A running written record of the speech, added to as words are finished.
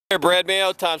Hey, Brad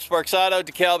Mayo, Tom Sparks Auto,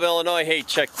 DeKalb, Illinois. Hey,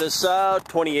 check this out,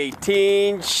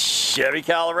 2018 Chevy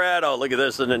Colorado. Look at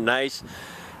this, isn't it nice?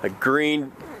 A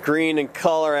green and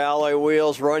color alloy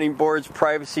wheels, running boards,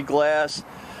 privacy glass,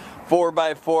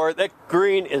 4x4. That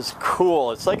green is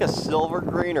cool. It's like a silver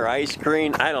green or ice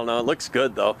green. I don't know, it looks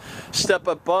good though.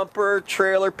 Step-up bumper,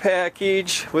 trailer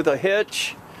package with a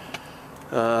hitch,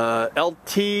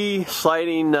 LT,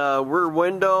 sliding rear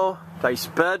window, nice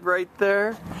bed right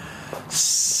there.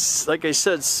 Like I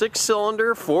said,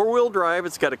 6-cylinder, 4-wheel drive.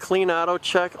 It's got a clean auto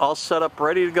check, all set up,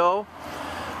 ready to go.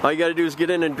 All you got to do is get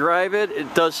in and drive it.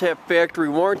 It does have factory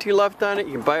warranty left on it.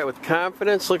 You can buy it with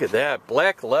confidence. Look at that,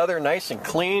 black leather, nice and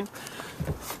clean.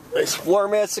 Nice floor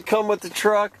mats that come with the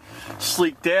truck.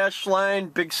 Sleek dash line,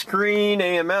 big screen,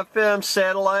 AM, FM,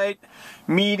 satellite,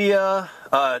 media,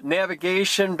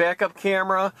 navigation, backup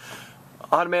camera,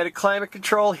 automatic climate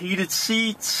control, heated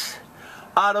seats,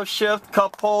 auto shift,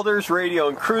 cup holders, radio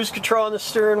and cruise control on the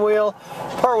steering wheel,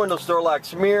 power windows, door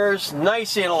locks, mirrors,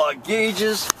 nice analog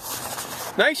gauges.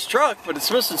 Nice truck, but it's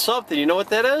missing something. You know what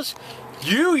that is?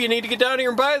 You need to get down here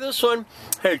and buy this one.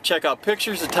 Hey, check out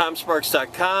pictures at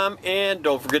tomsparks.com, and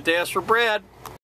don't forget to ask for Brad.